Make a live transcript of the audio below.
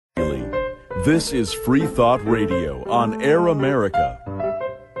This is Freethought Radio on Air America.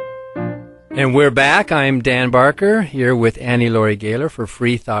 And we're back. I'm Dan Barker here with Annie Laurie Gaylor for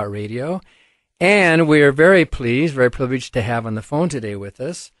Freethought Radio. And we are very pleased, very privileged to have on the phone today with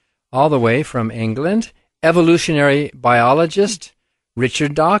us, all the way from England, evolutionary biologist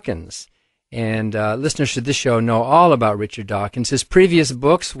Richard Dawkins. And listeners to this show know all about Richard Dawkins. His previous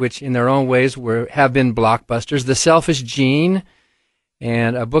books, which in their own ways have been blockbusters, The Selfish Gene,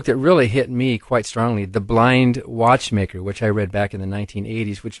 and a book that really hit me quite strongly, The Blind Watchmaker, which I read back in the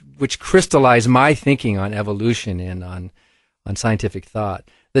 1980s, which crystallized my thinking on evolution and on scientific thought.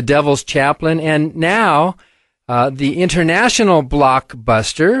 The Devil's Chaplain, and now the international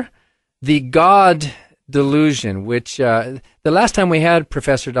blockbuster, The God Delusion, which the last time we had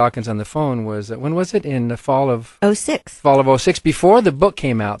Professor Dawkins on the phone was, when was it? In the fall of '06. Fall of '06, before the book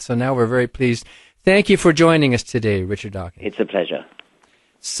came out. So now we're very pleased. Thank you for joining us today, Richard Dawkins. It's a pleasure.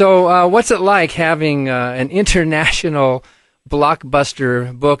 So what's it like having an international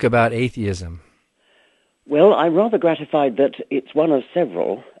blockbuster book about atheism? Well, I'm rather gratified that it's one of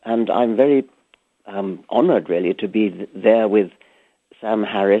several, and I'm very honored, really, to be there with Sam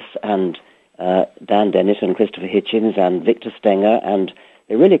Harris and Dan Dennett and Christopher Hitchens and Victor Stenger, and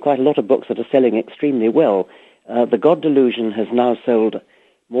there are really quite a lot of books that are selling extremely well. The God Delusion has now sold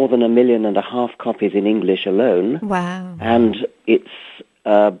more than 1.5 million copies in English alone. Wow. And it's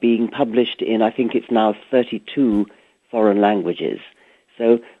being published in, I think it's now 32 foreign languages.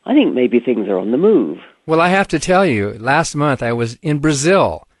 So I think maybe things are on the move. Well, I have to tell you, last month I was in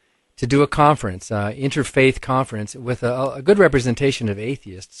Brazil to do a conference, interfaith conference, with a good representation of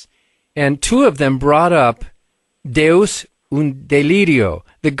atheists. And two of them brought up Deus un delirio,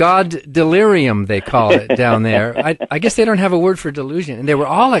 the God delirium, they call it down there. I guess they don't have a word for delusion. And they were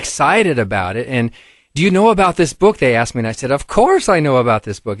all excited about it. And do you know about this book? They asked me, and I said, of course I know about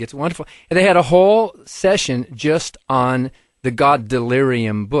this book. It's wonderful. And they had a whole session just on the God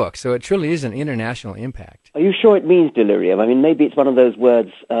Delirium book. So it truly is an international impact. Are you sure it means delirium? I mean, maybe it's one of those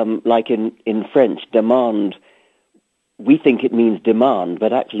words like in French, demand. We think it means demand,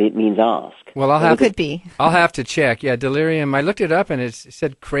 but actually it means ask. Well, could be. I'll have to check. Yeah, delirium. I looked it up, and it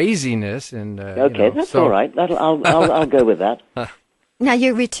said craziness. And okay, that's all right. I'll go with that. Now,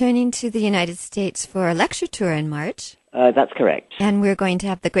 you're returning to the United States for a lecture tour in March. That's correct. And we're going to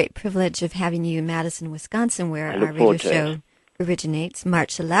have the great privilege of having you in Madison, Wisconsin, where our radio show originates,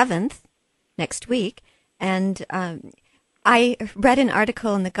 March 11th, next week. And I read an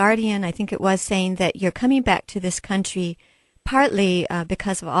article in The Guardian, I think it was, saying that you're coming back to this country partly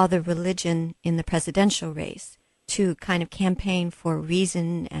because of all the religion in the presidential race to kind of campaign for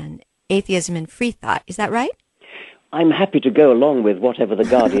reason and atheism and free thought. Is that right? I'm happy to go along with whatever The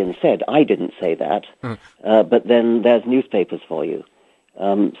Guardian said. I didn't say that. But then there's newspapers for you.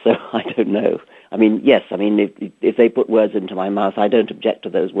 So I don't know. I mean, yes, I mean, if they put words into my mouth, I don't object to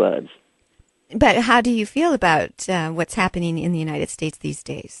those words. But how do you feel about what's happening in the United States these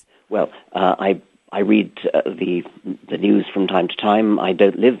days? Well, I read the news from time to time. I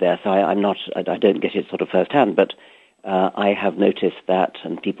don't live there, so I don't get it sort of firsthand. But I have noticed that,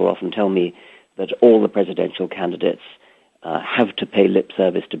 and people often tell me that all the presidential candidates have to pay lip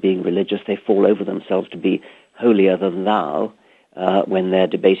service to being religious. They fall over themselves to be holier than thou when they're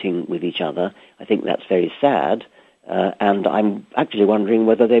debating with each other. I think that's very sad. And I'm actually wondering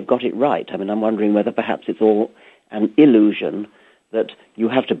whether they've got it right. I mean, I'm wondering whether perhaps it's all an illusion that you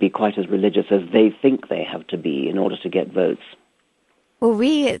have to be quite as religious as they think they have to be in order to get votes. Well,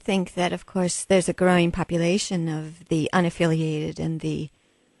 we think that, of course, there's a growing population of the unaffiliated and the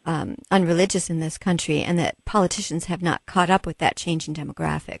unreligious in this country, and that politicians have not caught up with that changing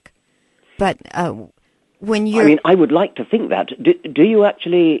demographic. But when you're... I mean, I would like to think that. Do you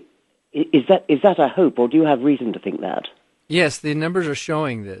actually... Is that a hope, or do you have reason to think that? Yes, the numbers are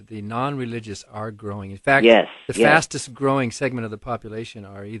showing that the non-religious are growing. In fact, the fastest growing segment of the population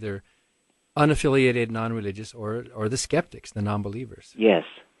are either unaffiliated non-religious or the skeptics, the non-believers. Yes.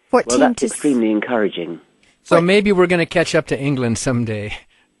 Well, that's extremely encouraging. So maybe we're going to catch up to England someday,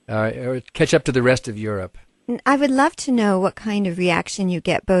 or catch up to the rest of Europe. I would love to know what kind of reaction you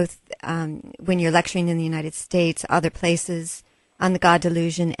get both when you're lecturing in the United States, other places, on the God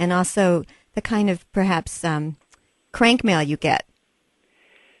Delusion, and also the kind of perhaps crank mail you get.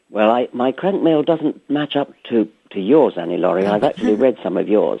 Well, my crank mail doesn't match up to yours, Annie Laurie. I've actually read some of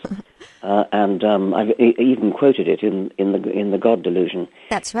yours, and I've even quoted it in the God Delusion.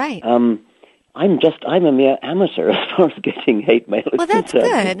 That's right. I'm a mere amateur as far as getting hate mail is that's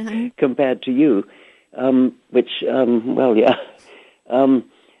concerned, good. Compared to you, but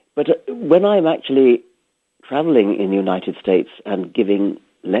when I'm actually traveling in the United States and giving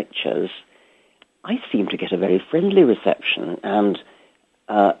lectures, I seem to get a very friendly reception, and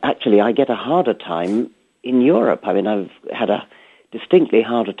actually I get a harder time in Europe. I mean, I've had a distinctly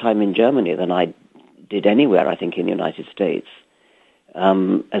harder time in Germany than I did anywhere, I think, in the United States.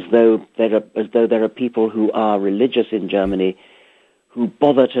 As though there are people who are religious in Germany who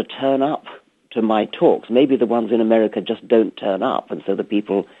bother to turn up to my talks. Maybe the ones in America just don't turn up, and so the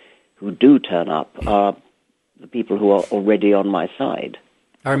people who do turn up are the people who are already on my side.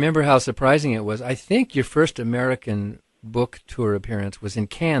 I remember how surprising it was. I think your first American book tour appearance was in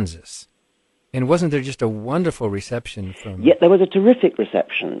Kansas. And wasn't there just a wonderful reception from... Yeah, there was a terrific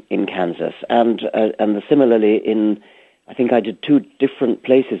reception in Kansas, and similarly in, I think I did 2 different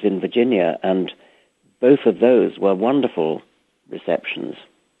places in Virginia, and both of those were wonderful receptions.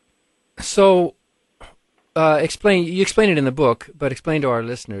 So, you explain it in the book, but explain to our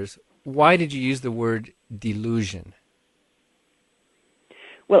listeners, why did you use the word delusion?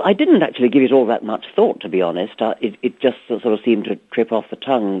 Well, I didn't actually give it all that much thought, to be honest. It just sort of seemed to trip off the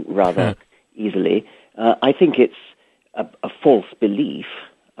tongue rather easily. I think it's a false belief.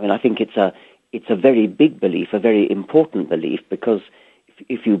 I mean, I think it's a very big belief, a very important belief, because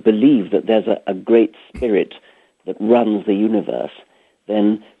if you believe that there's a great spirit that runs the universe,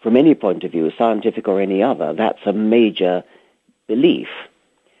 then from any point of view, scientific or any other, that's a major belief.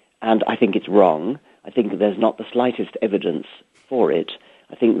 And I think it's wrong. I think there's not the slightest evidence for it.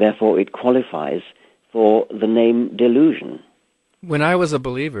 I think, therefore, it qualifies for the name delusion. When I was a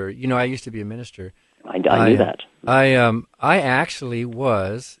believer, I used to be a minister. I knew that. I actually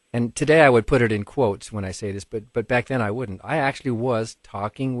was, and today I would put it in quotes when I say this, but back then I wouldn't. I actually was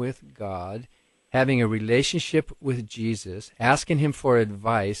talking with God, having a relationship with Jesus, asking him for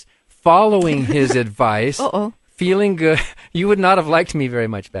advice, following his advice, feeling good. You would not have liked me very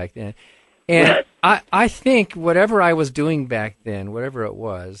much back then. And I think whatever I was doing back then, whatever it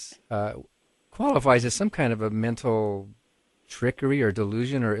was, qualifies as some kind of a mental trickery or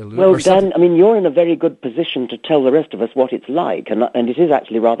delusion or illusion. Well, Dan, I mean, you're in a very good position to tell the rest of us what it's like, and it is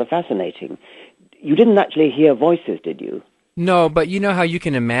actually rather fascinating. You didn't actually hear voices, did you? No, but you know how you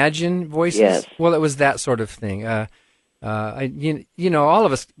can imagine voices? Yes. Well, it was that sort of thing. All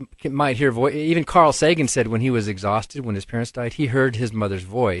of us might hear voice. Even Carl Sagan said when he was exhausted, when his parents died, he heard his mother's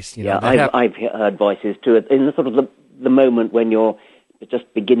voice. I've heard voices too, in the sort of the moment when you're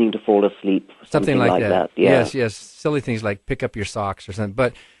just beginning to fall asleep. Something like that. Yeah. Yes. Silly things like pick up your socks or something.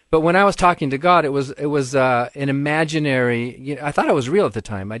 But when I was talking to God, it was an imaginary. I thought it was real at the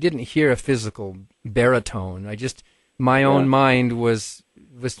time. I didn't hear a physical baritone. My own mind was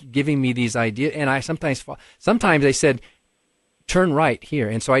giving me these ideas, and I sometimes they said, turn right here,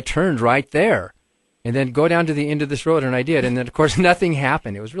 and so I turned right there, and then go down to the end of this road, and I did, and then of course nothing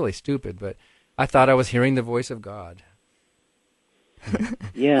happened. It was really stupid, but I thought I was hearing the voice of God.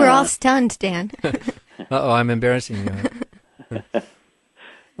 Yeah, we're all stunned, Dan. I'm embarrassing you.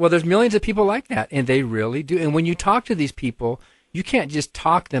 Well, there's millions of people like that, and they really do. And when you talk to these people, you can't just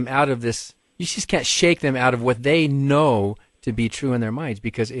talk them out of this. You just can't shake them out of what they know to be true in their minds,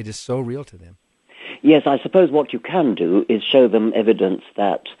 because it is so real to them. Yes, I suppose what you can do is show them evidence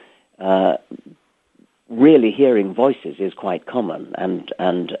that really hearing voices is quite common, and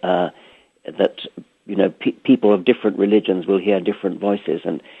that people of different religions will hear different voices.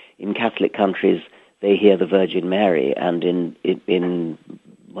 And in Catholic countries, they hear the Virgin Mary, and in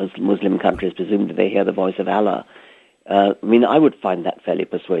Muslim countries, presumably they hear the voice of Allah. I would find that fairly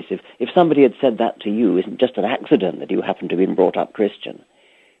persuasive. If somebody had said that to you, isn't just an accident that you happen to have been brought up Christian,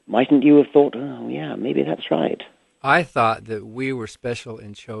 mightn't you have thought, oh, yeah, maybe that's right? I thought that we were special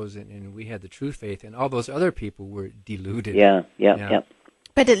and chosen, and we had the true faith, and all those other people were deluded. Yeah.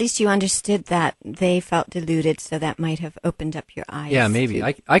 But at least you understood that they felt deluded, so that might have opened up your eyes. Yeah, maybe.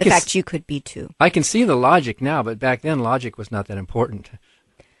 The fact you could be too. I can see the logic now, but back then logic was not that important.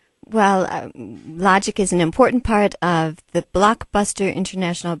 Well, logic is an important part of the blockbuster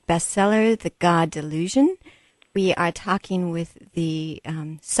international bestseller, The God Delusion. We are talking with the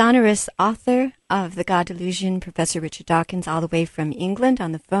sonorous author of The God Delusion, Professor Richard Dawkins, all the way from England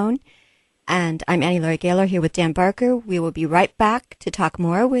on the phone. And I'm Annie Laurie Gaylor here with Dan Barker. We will be right back to talk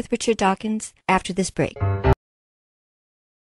more with Richard Dawkins after this break.